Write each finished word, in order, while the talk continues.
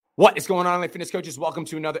What is going on, online fitness coaches? Welcome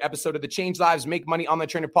to another episode of the Change Lives, Make Money Online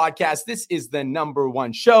Trainer podcast. This is the number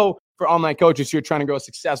one show for online coaches who are trying to grow a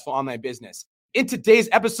successful online business. In today's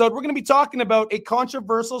episode, we're going to be talking about a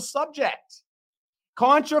controversial subject.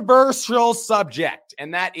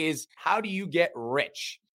 And that is, how do you get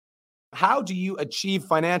rich? How do you achieve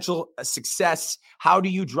financial success? How do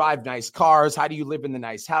you drive nice cars? How do you live in the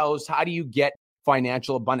nice house? How do you get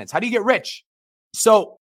financial abundance? How do you get rich?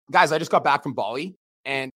 So, guys, I just got back from Bali.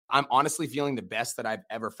 And I'm honestly feeling the best that I've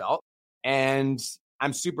ever felt. And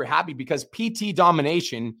I'm super happy because PT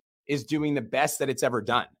Domination is doing the best that it's ever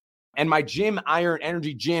done. And my gym, Iron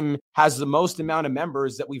Energy Gym, has the most amount of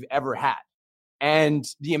members that we've ever had. And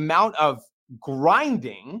the amount of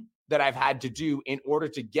grinding that I've had to do in order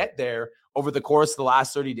to get there over the course of the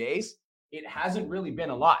last 30 days, it hasn't really been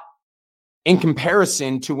a lot in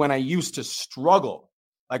comparison to when I used to struggle.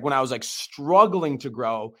 Like when I was struggling to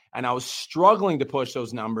grow and I was struggling to push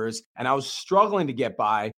those numbers and I was struggling to get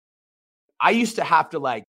by, I used to have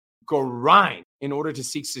to grind in order to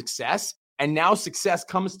seek success. And now success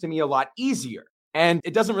comes to me a lot easier. And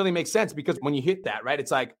it doesn't really make sense because when you hit that, right,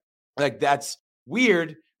 it's like that's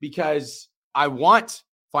weird because I want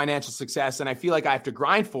financial success and I feel like I have to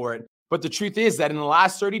grind for it. But the truth is that in the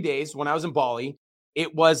last 30 days when I was in Bali,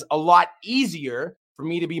 it was a lot easier for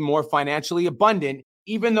me to be more financially abundant,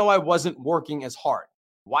 even though I wasn't working as hard.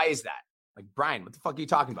 Why is that? Brian, what the fuck are you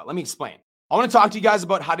talking about? Let me explain. I want to talk to you guys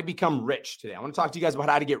about how to become rich today. I want to talk to you guys about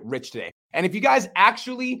how to get rich today. And if you guys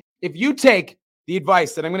if you take the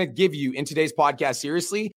advice that I'm going to give you in today's podcast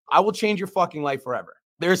seriously, I will change your fucking life forever.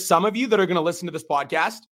 There's some of you that are going to listen to this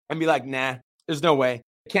podcast and be like, nah, there's no way.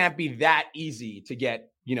 It can't be that easy to get,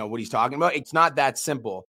 what he's talking about. It's not that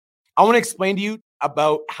simple. I want to explain to you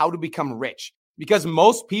about how to become rich. Because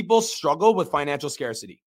most people struggle with financial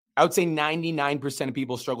scarcity. I would say 99% of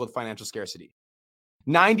people struggle with financial scarcity.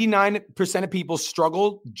 99% of people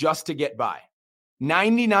struggle just to get by.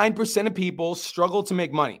 99% of people struggle to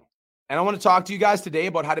make money. And I want to talk to you guys today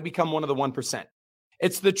about how to become one of the 1%.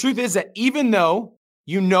 The truth is that even though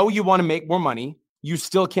you want to make more money, you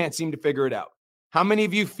still can't seem to figure it out. How many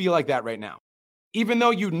of you feel like that right now? Even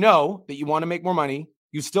though you know that you want to make more money,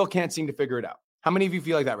 you still can't seem to figure it out. How many of you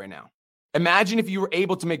feel like that right now? Imagine if you were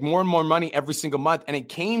able to make more and more money every single month and it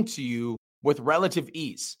came to you with relative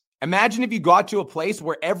ease. Imagine if you got to a place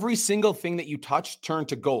where every single thing that you touched turned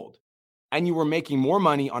to gold and you were making more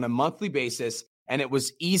money on a monthly basis and it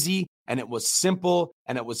was easy and it was simple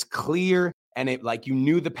and it was clear and you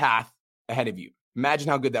knew the path ahead of you. Imagine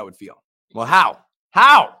how good that would feel. Well, how?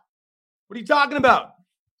 How? What are you talking about?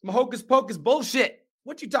 Some hocus pocus bullshit.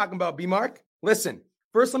 What you talking about, B-Mark? Listen.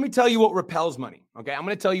 First, let me tell you what repels money, okay? I'm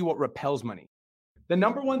going to tell you what repels money. The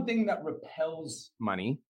number one thing that repels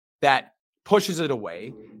money, that pushes it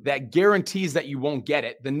away, that guarantees that you won't get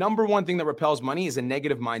it, the number one thing that repels money is a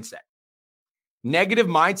negative mindset. Negative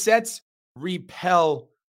mindsets repel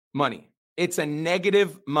money. It's a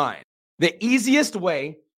negative mind. The easiest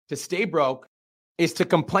way to stay broke is to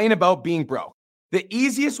complain about being broke. The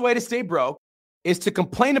easiest way to stay broke is to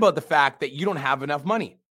complain about the fact that you don't have enough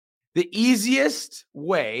money. The easiest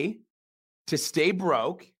way to stay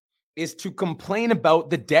broke is to complain about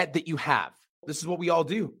the debt that you have. This is what we all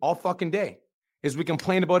do all fucking day, is we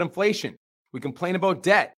complain about inflation. We complain about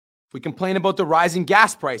debt. We complain about the rising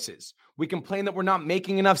gas prices. We complain that we're not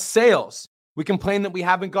making enough sales. We complain that we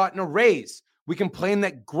haven't gotten a raise. We complain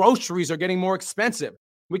that groceries are getting more expensive.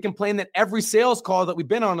 We complain that every sales call that we've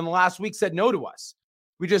been on in the last week said no to us.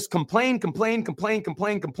 We just complain.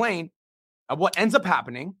 And what ends up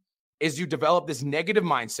happening is you develop this negative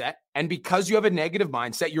mindset. And because you have a negative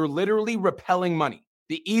mindset, you're literally repelling money.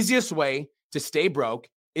 The easiest way to stay broke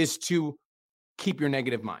is to keep your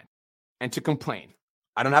negative mind and to complain.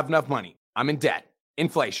 I don't have enough money. I'm in debt,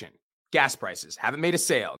 inflation, gas prices, haven't made a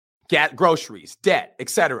sale, groceries, debt,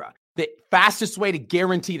 etc. The fastest way to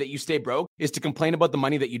guarantee that you stay broke is to complain about the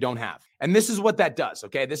money that you don't have. And this is what that does,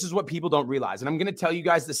 okay? This is what people don't realize. And I'm going to tell you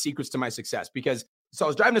guys the secrets to my success because I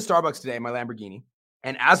was driving to Starbucks today in my Lamborghini.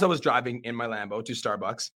 And as I was driving in my Lambo to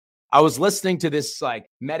Starbucks, I was listening to this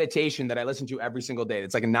meditation that I listen to every single day.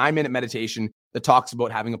 It's a 9-minute meditation that talks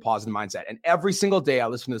about having a positive mindset. And every single day I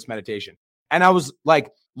listen to this meditation. And I was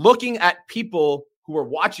looking at people who were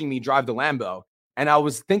watching me drive the Lambo. And I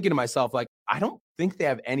was thinking to myself, I don't think they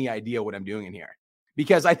have any idea what I'm doing in here.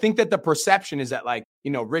 Because I think that the perception is that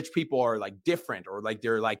rich people are different or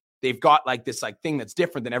they've got this thing that's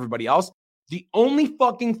different than everybody else. The only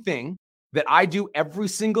fucking thing that I do every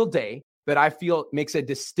single day that I feel makes a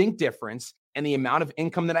distinct difference in the amount of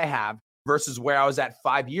income that I have versus where I was at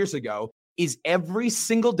 5 years ago is every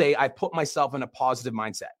single day I put myself in a positive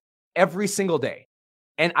mindset. Every single day.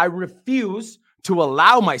 And I refuse to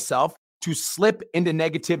allow myself to slip into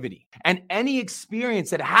negativity. And any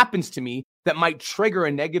experience that happens to me that might trigger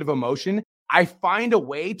a negative emotion, I find a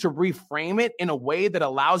way to reframe it in a way that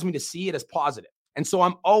allows me to see it as positive. And so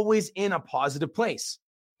I'm always in a positive place.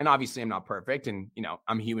 And obviously I'm not perfect and,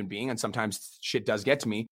 I'm a human being and sometimes shit does get to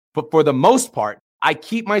me. But for the most part, I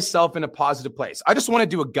keep myself in a positive place. I just want to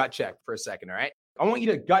do a gut check for a second, all right? I want you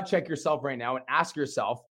to gut check yourself right now and ask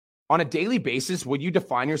yourself, on a daily basis, would you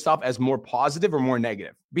define yourself as more positive or more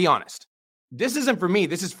negative? Be honest. This isn't for me.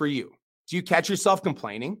 This is for you. Do you catch yourself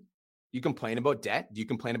complaining? You complain about debt? Do you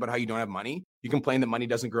complain about how you don't have money? You complain that money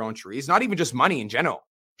doesn't grow on trees? Not even just money in general.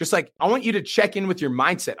 Just like, I want you to check in with your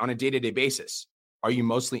mindset on a day-to-day basis. Are you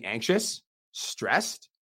mostly anxious, stressed,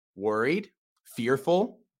 worried,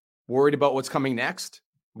 fearful, worried about what's coming next,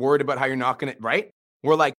 worried about how you're not going to, right?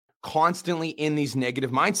 We're like constantly in these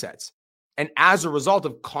negative mindsets. And as a result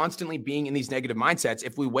of constantly being in these negative mindsets,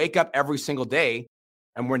 if we wake up every single day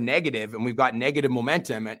and we're negative and we've got negative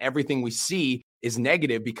momentum and everything we see is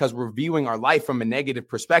negative because we're viewing our life from a negative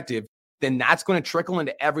perspective, then that's going to trickle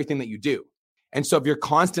into everything that you do. And so if you're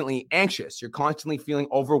constantly anxious, you're constantly feeling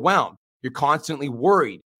overwhelmed, you're constantly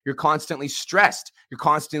worried, you're constantly stressed, you're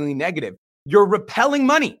constantly negative, you're repelling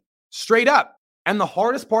money straight up. And the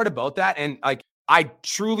hardest part about that, and like, I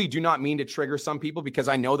truly do not mean to trigger some people because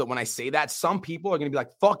I know that when I say that, some people are going to be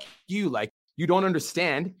like, fuck you. Like, you don't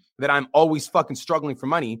understand that I'm always fucking struggling for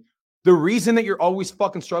money. The reason that you're always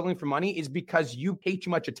fucking struggling for money is because you pay too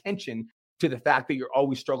much attention to the fact that you're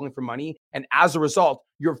always struggling for money. And as a result,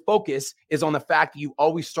 your focus is on the fact that you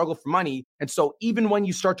always struggle for money. And so even when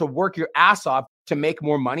you start to work your ass off to make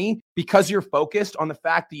more money, because you're focused on the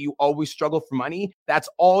fact that you always struggle for money, that's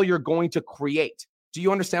all you're going to create. Do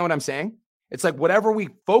you understand what I'm saying? It's like whatever we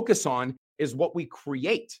focus on is what we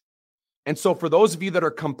create. And so for those of you that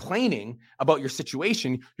are complaining about your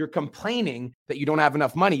situation, you're complaining that you don't have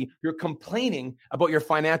enough money, you're complaining about your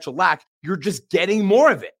financial lack, you're just getting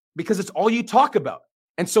more of it because it's all you talk about.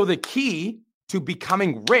 And so the key to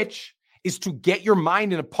becoming rich is to get your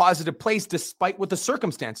mind in a positive place despite what the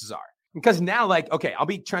circumstances are. Because now, like, okay, I'll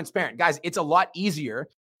be transparent. Guys, it's a lot easier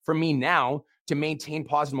for me now to maintain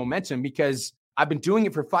positive momentum because I've been doing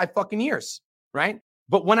it for 5 fucking years, right?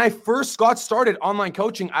 But when I first got started online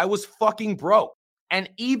coaching, I was fucking broke. And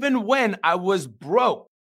even when I was broke,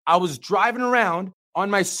 I was driving around on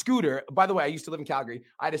my scooter. By the way, I used to live in Calgary.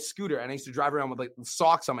 I had a scooter and I used to drive around with like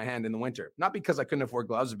socks on my hand in the winter. Not because I couldn't afford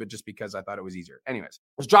gloves, but just because I thought it was easier. Anyways,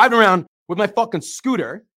 I was driving around with my fucking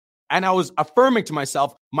scooter and I was affirming to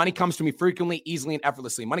myself, money comes to me frequently, easily, and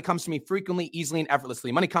effortlessly. Money comes to me frequently, easily, and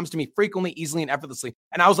effortlessly. Money comes to me frequently, easily, and effortlessly.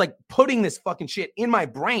 And I was like putting this fucking shit in my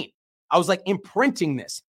brain. I was like imprinting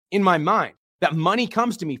this in my mind that money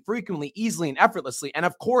comes to me frequently, easily, and effortlessly. And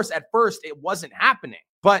of course, at first, it wasn't happening.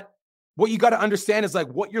 But what you got to understand is like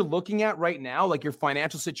what you're looking at right now, like your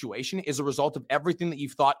financial situation is a result of everything that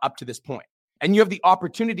you've thought up to this point. And you have the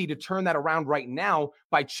opportunity to turn that around right now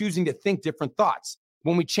by choosing to think different thoughts.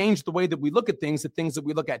 When we change the way that we look at things, the things that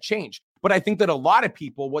we look at change. But I think that a lot of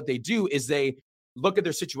people, what they do is they look at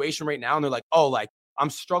their situation right now and they're like, oh, like I'm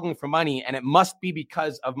struggling for money and it must be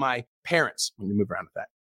because of my parents. When you move around with that,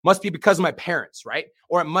 must be because of my parents, right?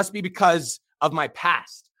 Or it must be because of my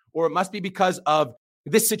past, or it must be because of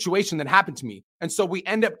this situation that happened to me. And so we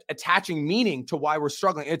end up attaching meaning to why we're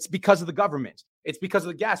struggling. It's because of the government. It's because of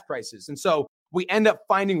the gas prices. And so we end up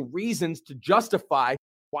finding reasons to justify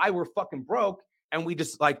why we're fucking broke. And we're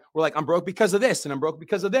like, I'm broke because of this, and I'm broke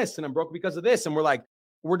because of this, and I'm broke because of this. And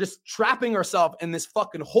we're just trapping ourselves in this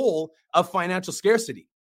fucking hole of financial scarcity.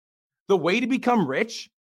 The way to become rich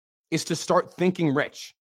is to start thinking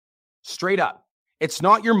rich. Straight up. It's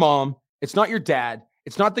not your mom. It's not your dad.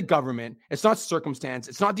 It's not the government. It's not circumstance.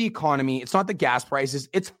 It's not the economy. It's not the gas prices.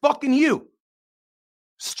 It's fucking you.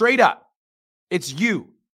 Straight up. It's you.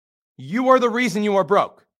 You are the reason you are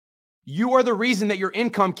broke. You are the reason that your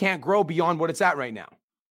income can't grow beyond what it's at right now.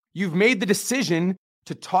 You've made the decision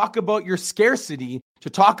to talk about your scarcity, to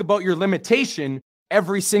talk about your limitation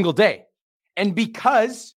every single day. And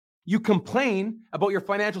because you complain about your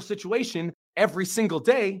financial situation every single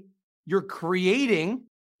day, you're creating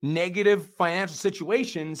negative financial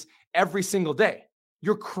situations every single day.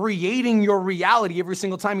 You're creating your reality every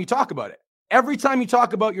single time you talk about it. Every time you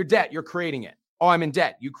talk about your debt, you're creating it. Oh, I'm in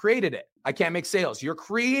debt. You created it. I can't make sales. You're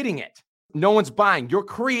creating it. No one's buying. You're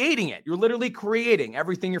creating it. You're literally creating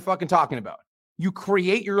everything you're fucking talking about. You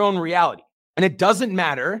create your own reality. And it doesn't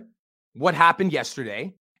matter what happened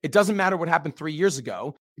yesterday. It doesn't matter what happened 3 years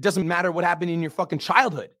ago. It doesn't matter what happened in your fucking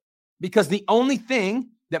childhood. Because the only thing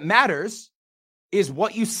that matters is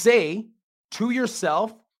what you say to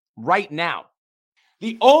yourself right now.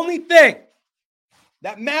 The only thing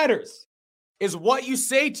that matters is what you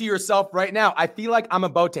say to yourself right now. I feel like I'm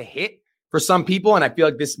about to hit for some people, and I feel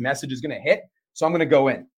like this message is going to hit. So I'm going to go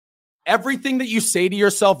in. Everything that you say to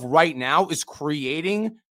yourself right now is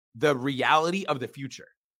creating the reality of the future.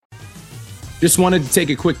 Just wanted to take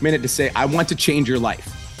a quick minute to say, I want to change your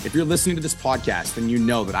life. If you're listening to this podcast, then you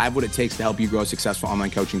know that I have what it takes to help you grow a successful online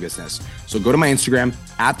coaching business. So go to my Instagram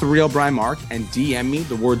 @TheRealBrianMark and DM me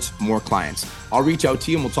the words more clients. I'll reach out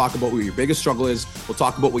to you and we'll talk about what your biggest struggle is. We'll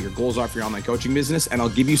talk about what your goals are for your online coaching business, and I'll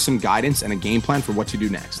give you some guidance and a game plan for what to do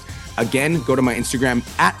next. Again, go to my Instagram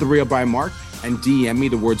 @TheRealBrianMark and DM me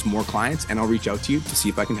the words more clients, and I'll reach out to you to see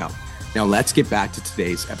if I can help. Now let's get back to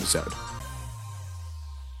today's episode.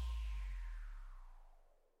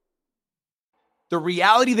 The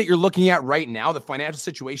reality that you're looking at right now, the financial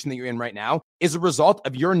situation that you're in right now, is a result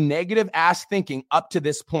of your negative ass thinking up to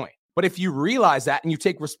this point. But if you realize that and you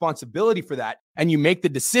take responsibility for that and you make the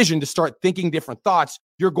decision to start thinking different thoughts,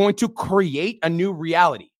 you're going to create a new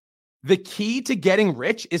reality. The key to getting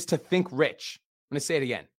rich is to think rich. I'm going to say it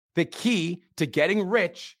again. The key to getting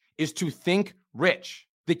rich is to think rich.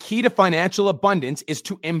 The key to financial abundance is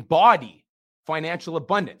to embody financial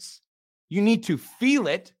abundance. You need to feel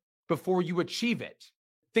it before you achieve it.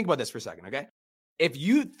 Think about this for a second, okay? If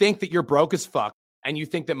you think that you're broke as fuck and you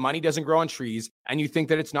think that money doesn't grow on trees and you think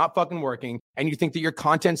that it's not fucking working and you think that your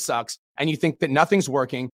content sucks and you think that nothing's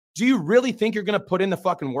working, do you really think you're going to put in the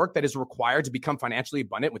fucking work that is required to become financially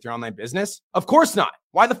abundant with your online business? Of course not.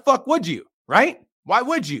 Why the fuck would you, right? Why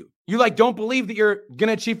would you? You don't believe that you're going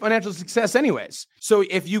to achieve financial success anyways. So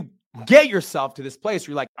if you get yourself to this place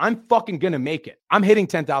where you're like, I'm fucking going to make it. I'm hitting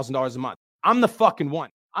 $10,000 a month. I'm the fucking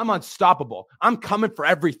one. I'm unstoppable. I'm coming for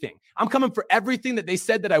everything. I'm coming for everything that they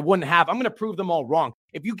said that I wouldn't have. I'm going to prove them all wrong.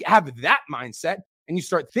 If you have that mindset and you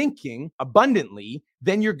start thinking abundantly,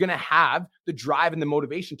 then you're going to have the drive and the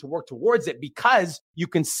motivation to work towards it because you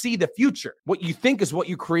can see the future. What you think is what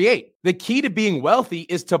you create. The key to being wealthy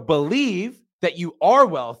is to believe that you are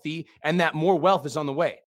wealthy and that more wealth is on the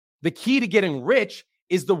way. The key to getting rich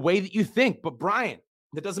is the way that you think. But Brian,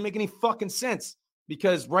 that doesn't make any fucking sense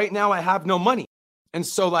because right now I have no money. And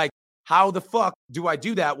so how the fuck do I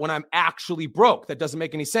do that when I'm actually broke? That doesn't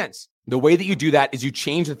make any sense. The way that you do that is you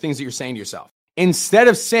change the things that you're saying to yourself. Instead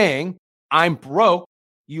of saying, I'm broke,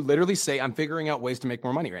 you literally say, I'm figuring out ways to make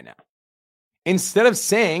more money right now. Instead of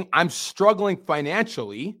saying, I'm struggling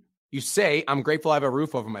financially, you say, I'm grateful I have a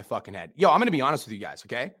roof over my fucking head. Yo, I'm going to be honest with you guys,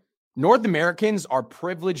 okay? North Americans are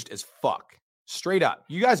privileged as fuck. Straight up.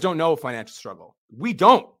 You guys don't know a financial struggle. We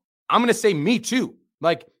don't. I'm going to say me too.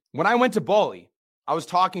 When I went to Bali, I was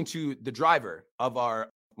talking to the driver of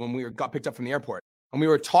when we got picked up from the airport, and we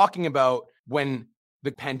were talking about when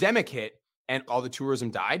the pandemic hit and all the tourism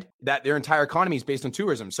died, that their entire economy is based on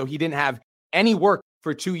tourism. So he didn't have any work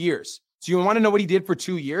for 2 years. So you want to know what he did for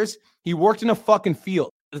 2 years? He worked in a fucking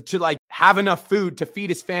field to have enough food to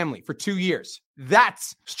feed his family for 2 years.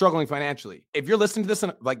 That's struggling financially. If you're listening to this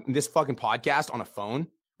on this fucking podcast on a phone,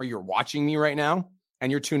 or you're watching me right now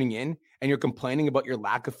and you're tuning in, and you're complaining about your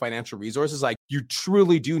lack of financial resources, you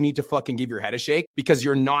truly do need to fucking give your head a shake because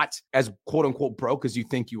you're not as quote unquote broke as you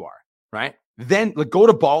think you are, right? Then go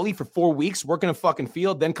to Bali for 4 weeks, work in a fucking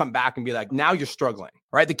field, then come back and be like, now you're struggling,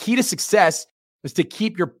 right? The key to success is to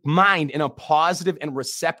keep your mind in a positive and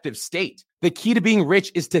receptive state. The key to being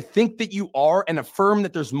rich is to think that you are and affirm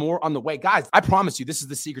that there's more on the way. Guys, I promise you, this is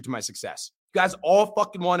the secret to my success. You guys all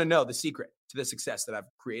fucking want to know the secret to the success that I've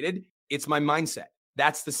created. It's my mindset.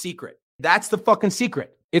 That's the secret. That's the fucking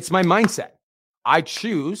secret. It's my mindset. I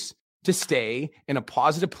choose to stay in a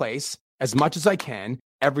positive place as much as I can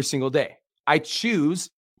every single day. I choose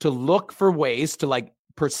to look for ways to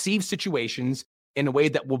perceive situations in a way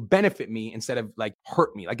that will benefit me instead of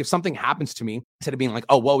hurt me. If something happens to me, instead of being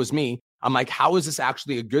oh, woe is me, I'm how is this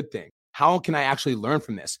actually a good thing? How can I actually learn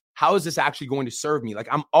from this? How is this actually going to serve me?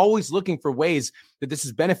 I'm always looking for ways that this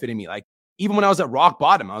is benefiting me. Even when I was at rock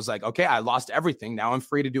bottom, I was okay, I lost everything. Now I'm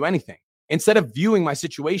free to do anything. Instead of viewing my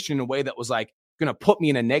situation in a way that was going to put me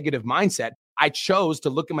in a negative mindset, I chose to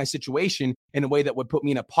look at my situation in a way that would put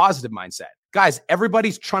me in a positive mindset. Guys,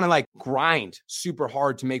 everybody's trying to grind super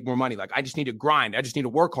hard to make more money. I just need to grind. I just need to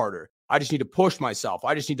work harder. I just need to push myself.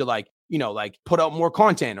 I just need to put out more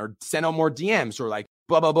content or send out more DMs or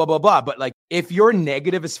blah, blah, blah, blah, blah. But if you're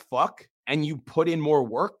negative as fuck and you put in more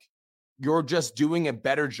work, you're just doing a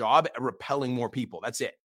better job at repelling more people. That's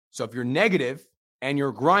it. So if you're negative and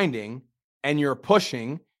you're grinding and you're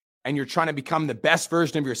pushing and you're trying to become the best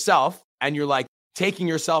version of yourself and you're taking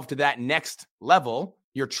yourself to that next level,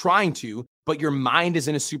 you're trying to, but your mind is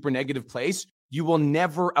in a super negative place, you will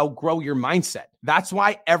never outgrow your mindset. That's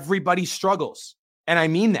why everybody struggles. And I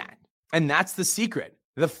mean that. And that's the secret.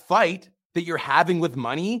 The fight that you're having with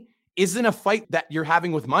money isn't a fight that you're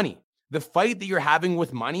having with money. The fight that you're having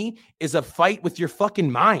with money is a fight with your fucking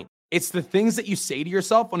mind. It's the things that you say to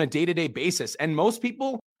yourself on a day-to-day basis. And most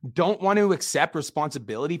people don't want to accept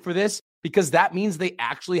responsibility for this because that means they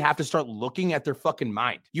actually have to start looking at their fucking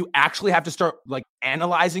mind. You actually have to start like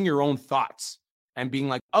analyzing your own thoughts and being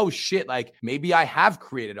like, oh shit, like maybe I have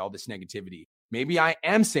created all this negativity. Maybe I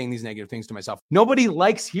am saying these negative things to myself. Nobody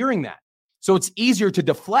likes hearing that. So it's easier to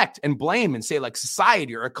deflect and blame and say like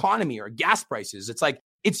society or economy or gas prices. It's like,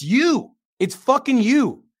 it's you. It's fucking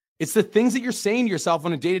you. It's the things that you're saying to yourself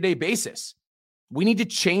on a day-to-day basis. We need to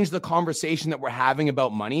change the conversation that we're having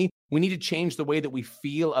about money. We need to change the way that we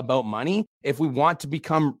feel about money if we want to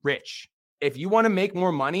become rich. If you want to make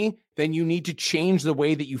more money, then you need to change the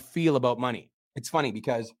way that you feel about money. It's funny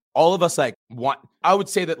because all of us I would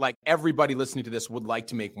say that like everybody listening to this would like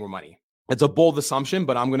to make more money. It's a bold assumption,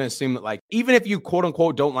 but I'm going to assume that like, even if you quote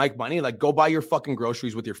unquote don't like money, like go buy your fucking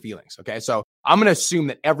groceries with your feelings. Okay. So I'm going to assume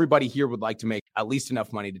that everybody here would like to make at least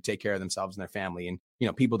enough money to take care of themselves and their family and,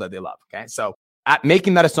 people that they love. Okay. So at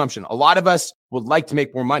making that assumption, a lot of us would like to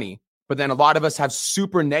make more money, but then a lot of us have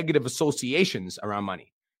super negative associations around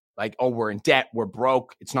money. Like, oh, we're in debt, we're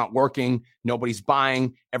broke, it's not working, nobody's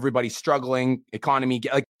buying, everybody's struggling, economy.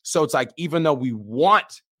 So it's like, even though we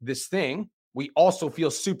want this thing, we also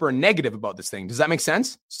feel super negative about this thing. Does that make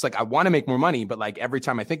sense? It's like, I want to make more money, but like every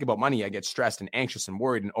time I think about money, I get stressed and anxious and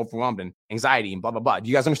worried and overwhelmed and anxiety and blah, blah, blah. Do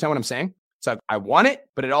you guys understand what I'm saying? It's like, I want it,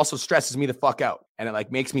 but it also stresses me the fuck out and it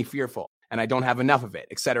like makes me fearful and I don't have enough of it,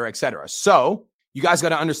 et cetera, et cetera. So you guys got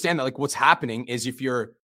to understand that like what's happening is if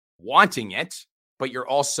you're wanting it, but you're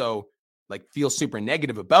also like feel super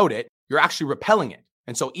negative about it, you're actually repelling it.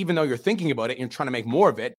 And so even though you're thinking about it, and you're trying to make more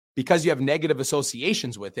of it, because you have negative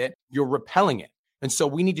associations with it, you're repelling it. And so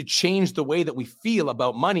we need to change the way that we feel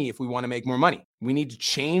about money if we want to make more money. We need to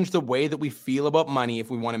change the way that we feel about money if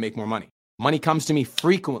we want to make more money. Money comes to me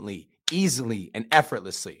frequently, easily, and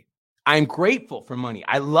effortlessly. I'm grateful for money.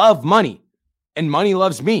 I love money, and money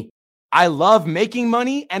loves me. I love making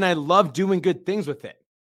money, and I love doing good things with it.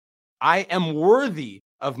 I am worthy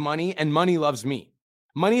of money, and money loves me.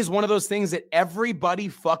 Money is one of those things that everybody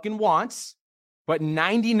fucking wants, but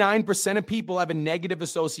 99% of people have a negative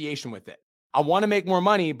association with it. I want to make more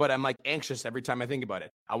money, but I'm like anxious every time I think about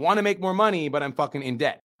it. I want to make more money, but I'm fucking in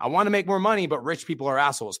debt. I want to make more money, but rich people are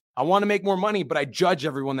assholes. I want to make more money, but I judge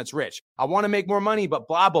everyone that's rich. I want to make more money, but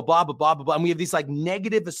blah, blah, blah, blah, blah, blah, blah. And we have these like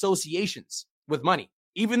negative associations with money.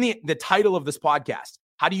 Even the title of this podcast,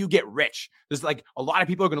 how do you get rich? There's like a lot of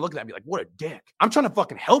people are going to look at that and be like, what a dick. I'm trying to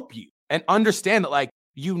fucking help you and understand that like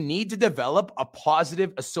you need to develop a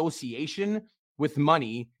positive association with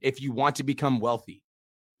money if you want to become wealthy,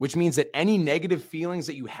 which means that any negative feelings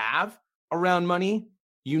that you have around money,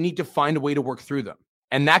 you need to find a way to work through them.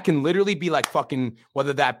 And that can literally be like fucking,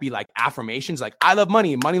 whether that be like affirmations, like I love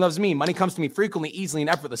money, money loves me, money comes to me frequently, easily, and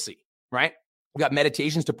effortlessly, right? We got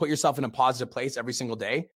meditations to put yourself in a positive place every single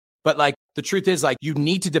day. But like the truth is like you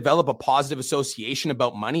need to develop a positive association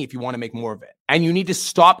about money if you want to make more of it. And you need to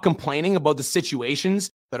stop complaining about the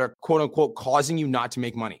situations that are quote unquote causing you not to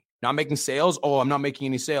make money. Not making sales. Oh, I'm not making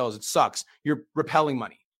any sales. It sucks. You're repelling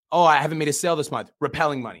money. Oh, I haven't made a sale this month.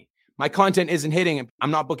 Repelling money. My content isn't hitting.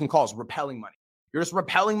 I'm not booking calls. Repelling money. You're just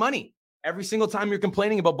repelling money every single time you're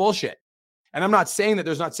complaining about bullshit. And I'm not saying that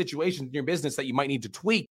there's not situations in your business that you might need to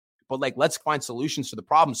tweak, but like, let's find solutions to the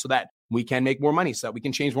problem so that we can make more money, so that we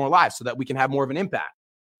can change more lives, so that we can have more of an impact.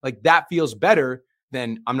 Like that feels better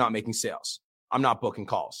than I'm not making sales. I'm not booking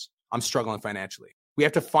calls. I'm struggling financially. We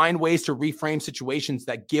have to find ways to reframe situations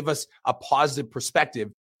that give us a positive perspective,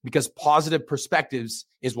 because positive perspectives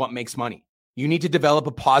is what makes money. You need to develop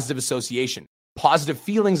a positive association. Positive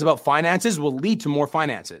feelings about finances will lead to more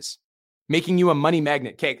finances, making you a money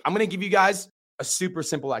magnet. Okay, I'm going to give you guys a super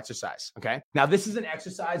simple exercise, okay? Now, this is an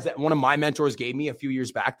exercise that one of my mentors gave me a few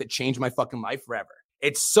years back that changed my fucking life forever.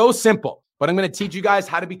 It's so simple, but I'm going to teach you guys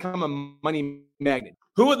how to become a money magnet.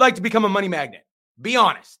 Who would like to become a money magnet? Be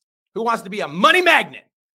honest. Who wants to be a money magnet?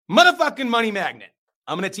 Motherfucking money magnet.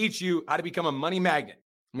 I'm going to teach you how to become a money magnet.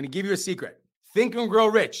 I'm going to give you a secret. Think and grow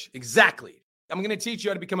rich. Exactly. I'm going to teach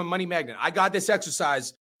you how to become a money magnet. I got this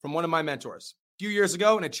exercise from one of my mentors a few years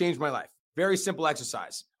ago, and it changed my life. Very simple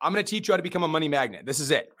exercise. I'm going to teach you how to become a money magnet. This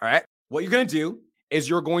is it. All right. What you're going to do is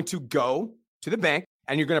you're going to go to the bank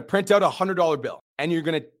and you're going to print out a $100 bill, and you're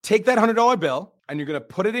going to take that $100 bill and you're going to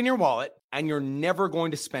put it in your wallet, and you're never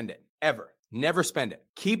going to spend it ever. Never spend it.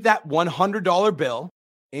 Keep that $100 bill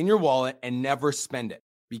in your wallet and never spend it,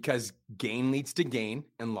 because gain leads to gain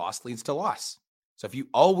and loss leads to loss. So if you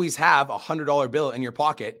always have a $100 bill in your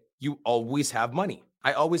pocket, you always have money.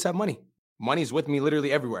 I always have money. Money's with me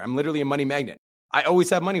literally everywhere. I'm literally a money magnet. I always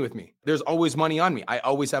have money with me. There's always money on me. I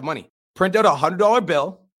always have money. Print out a $100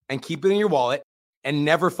 bill and keep it in your wallet and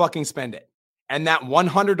never fucking spend it. And that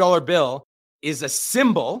 $100 bill is a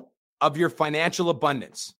symbol of your financial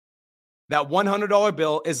abundance. That $100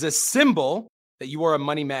 bill is a symbol that you are a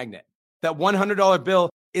money magnet. That $100 bill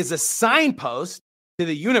is a signpost to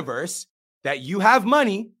the universe that you have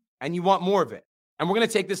money and you want more of it. And we're going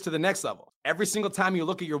to take this to the next level. Every single time you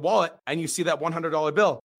look at your wallet and you see that $100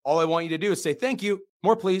 bill, all I want you to do is say, thank you,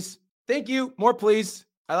 more please. Thank you, more please.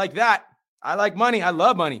 I like that. I like money. I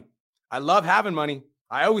love money. I love having money.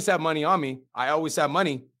 I always have money on me. I always have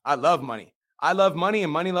money. I love money. I love money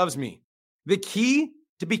and money loves me. The key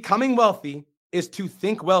to becoming wealthy is to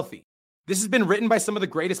think wealthy. This has been written by some of the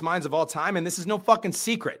greatest minds of all time, and this is no fucking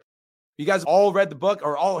secret. You guys all read the book,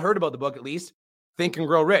 or all heard about the book at least, Think and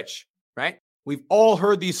Grow Rich, right? We've all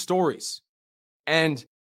heard these stories. And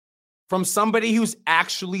from somebody who's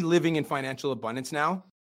actually living in financial abundance now,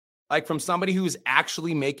 like from somebody who's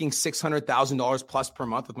actually making $600,000 plus per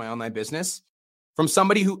month with my online business, from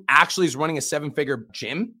somebody who actually is running a 7-figure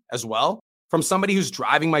gym as well, from somebody who's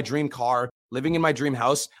driving my dream car, living in my dream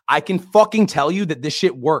house, I can fucking tell you that this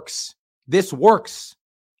shit works. This works.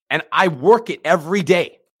 And I work it every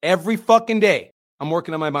day. Every fucking day, I'm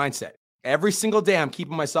working on my mindset. Every single day, I'm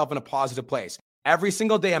keeping myself in a positive place. Every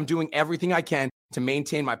single day, I'm doing everything I can to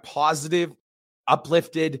maintain my positive,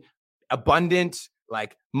 uplifted, abundant,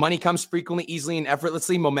 like money comes frequently, easily, and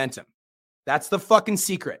effortlessly momentum. That's the fucking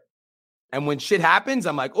secret. And when shit happens,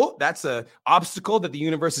 I'm like, oh, that's an obstacle that the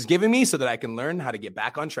universe is giving me so that I can learn how to get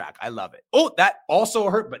back on track. I love it. Oh, that also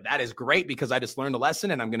hurt, but that is great because I just learned a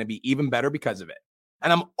lesson and I'm going to be even better because of it.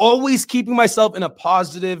 And I'm always keeping myself in a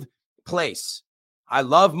positive place. I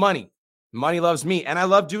love money. Money loves me. And I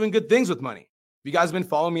love doing good things with money. If you guys have been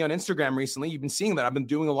following me on Instagram recently, you've been seeing that I've been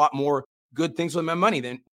doing a lot more good things with my money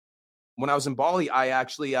than when I was in Bali. I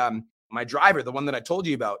actually, my driver, the one that I told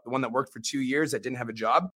you about, the one that worked for 2 years that didn't have a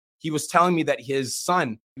job, he was telling me that his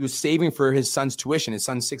son, he was saving for his son's tuition. His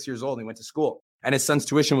son's 6 years old and he went to school. And his son's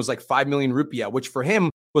tuition was like 5 million rupiah, which for him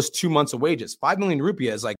was 2 months of wages. 5 million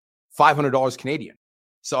rupiah is like $500 Canadian.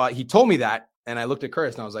 So he told me that, and I looked at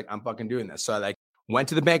Curtis and I was like, I'm fucking doing this. So I like went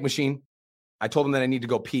to the bank machine. I told him that I need to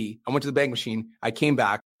go pee. I went to the bank machine. I came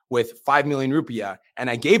back with 5 million rupiah and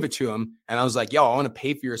I gave it to him. And I was like, yo, I want to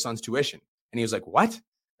pay for your son's tuition. And he was like, what?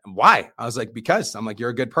 And why? I was like, because I'm like,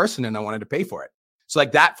 you're a good person and I wanted to pay for it. So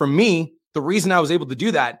like that for me, the reason I was able to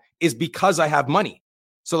do that is because I have money.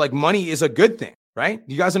 So like money is a good thing, right?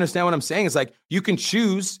 You guys understand what I'm saying? It's like you can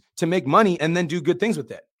choose to make money and then do good things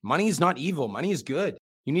with it. Money is not evil. Money is good.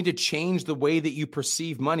 You need to change the way that you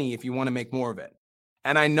perceive money if you want to make more of it.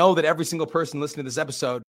 And I know that every single person listening to this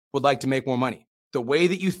episode would like to make more money. The way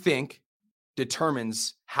that you think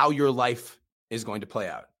determines how your life is going to play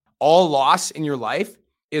out. All loss in your life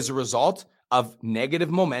is a result of negative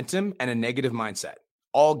momentum and a negative mindset.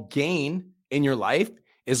 All gain in your life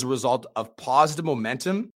is a result of positive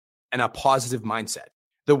momentum and a positive mindset.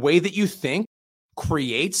 The way that you think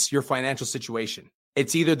creates your financial situation.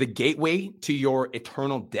 It's either the gateway to your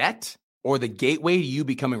eternal debt or the gateway to you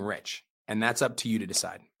becoming rich. And that's up to you to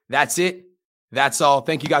decide. That's it. That's all.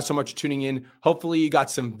 Thank you guys so much for tuning in. Hopefully you got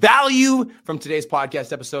some value from today's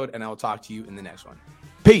podcast episode, and I will talk to you in the next one.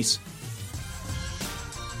 Peace.